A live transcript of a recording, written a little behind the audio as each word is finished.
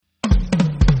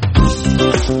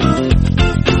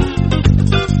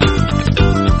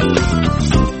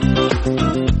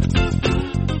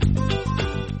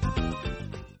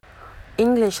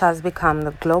has become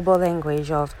the global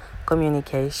language of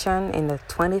communication in the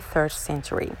 21st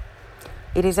century.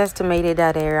 It is estimated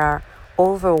that there are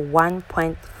over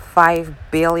 1.5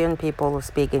 billion people who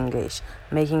speak English,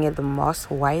 making it the most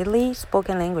widely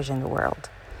spoken language in the world.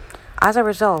 As a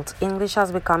result, English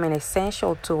has become an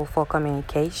essential tool for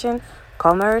communication,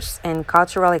 commerce, and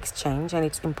cultural exchange, and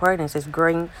its importance is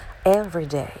growing every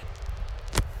day.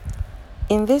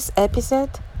 In this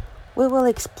episode, we will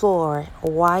explore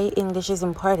why English is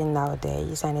important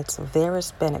nowadays and its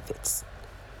various benefits.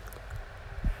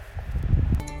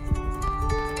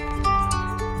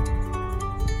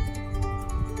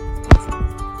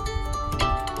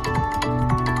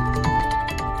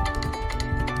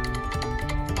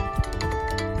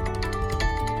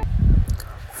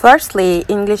 Firstly,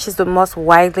 English is the most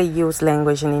widely used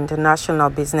language in international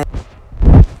business.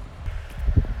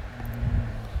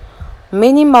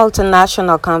 Many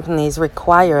multinational companies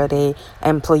require their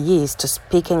employees to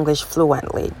speak English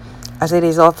fluently, as it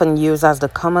is often used as the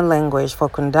common language for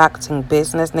conducting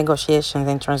business negotiations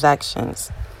and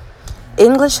transactions.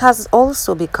 English has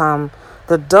also become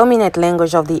the dominant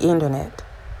language of the internet,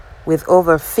 with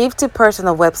over 50%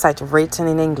 of websites written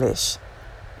in English.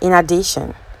 In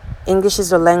addition, English is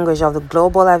the language of the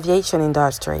global aviation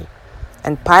industry,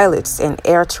 and pilots and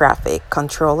air traffic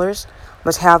controllers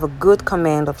must have a good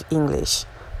command of English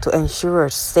to ensure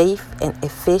safe and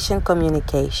efficient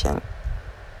communication.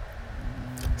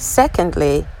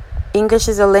 Secondly, English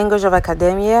is a language of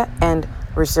academia and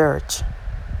research.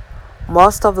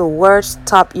 Most of the world's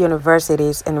top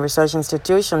universities and research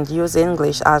institutions use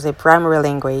English as a primary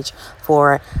language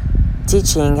for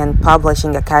teaching and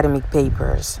publishing academic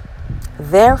papers.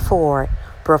 Therefore,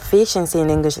 proficiency in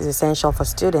English is essential for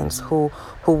students who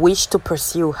wish to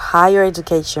pursue higher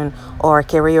education or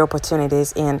career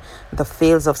opportunities in the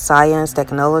fields of science,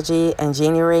 technology,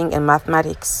 engineering, and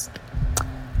mathematics.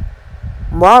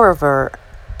 Moreover,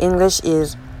 English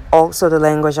is also the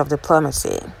language of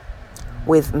diplomacy,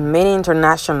 with many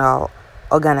international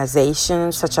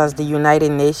organizations such as the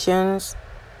United Nations,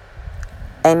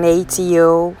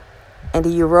 NATO, and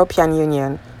the European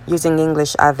Union using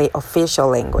English as the official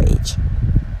language.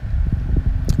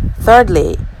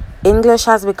 Thirdly, English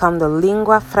has become the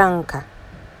lingua franca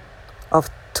of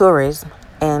tourism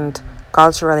and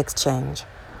cultural exchange.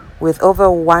 With over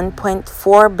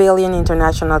 1.4 billion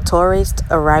international tourist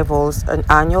arrivals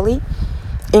annually,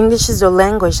 English is the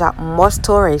language that most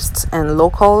tourists and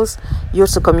locals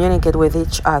use to communicate with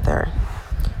each other.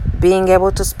 Being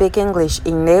able to speak English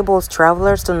enables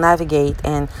travelers to navigate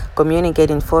and communicate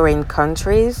in foreign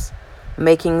countries,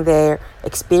 making their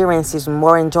experiences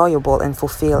more enjoyable and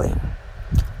fulfilling.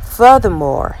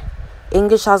 Furthermore,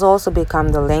 English has also become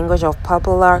the language of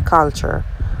popular culture,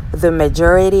 with the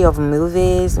majority of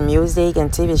movies, music, and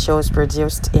TV shows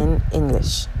produced in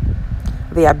English.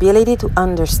 The ability to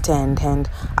understand and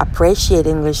appreciate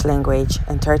English language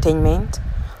entertainment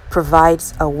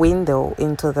provides a window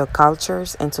into the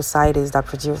cultures and societies that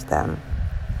produce them.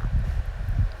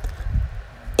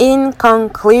 In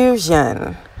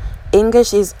conclusion,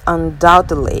 English is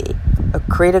undoubtedly a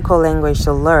critical language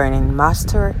to learn and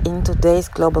master in today's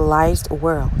globalized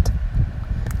world.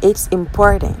 Its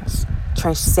importance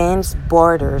transcends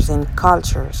borders and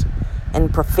cultures,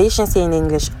 and proficiency in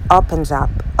English opens up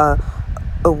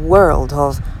a world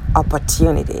of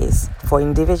opportunities for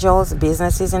individuals,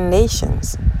 businesses, and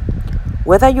nations.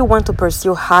 Whether you want to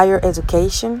pursue higher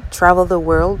education, travel the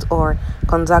world, or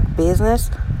conduct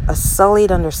business, a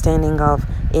solid understanding of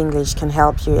English can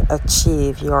help you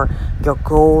achieve your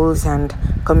goals and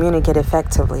communicate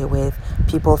effectively with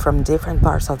people from different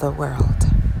parts of the world.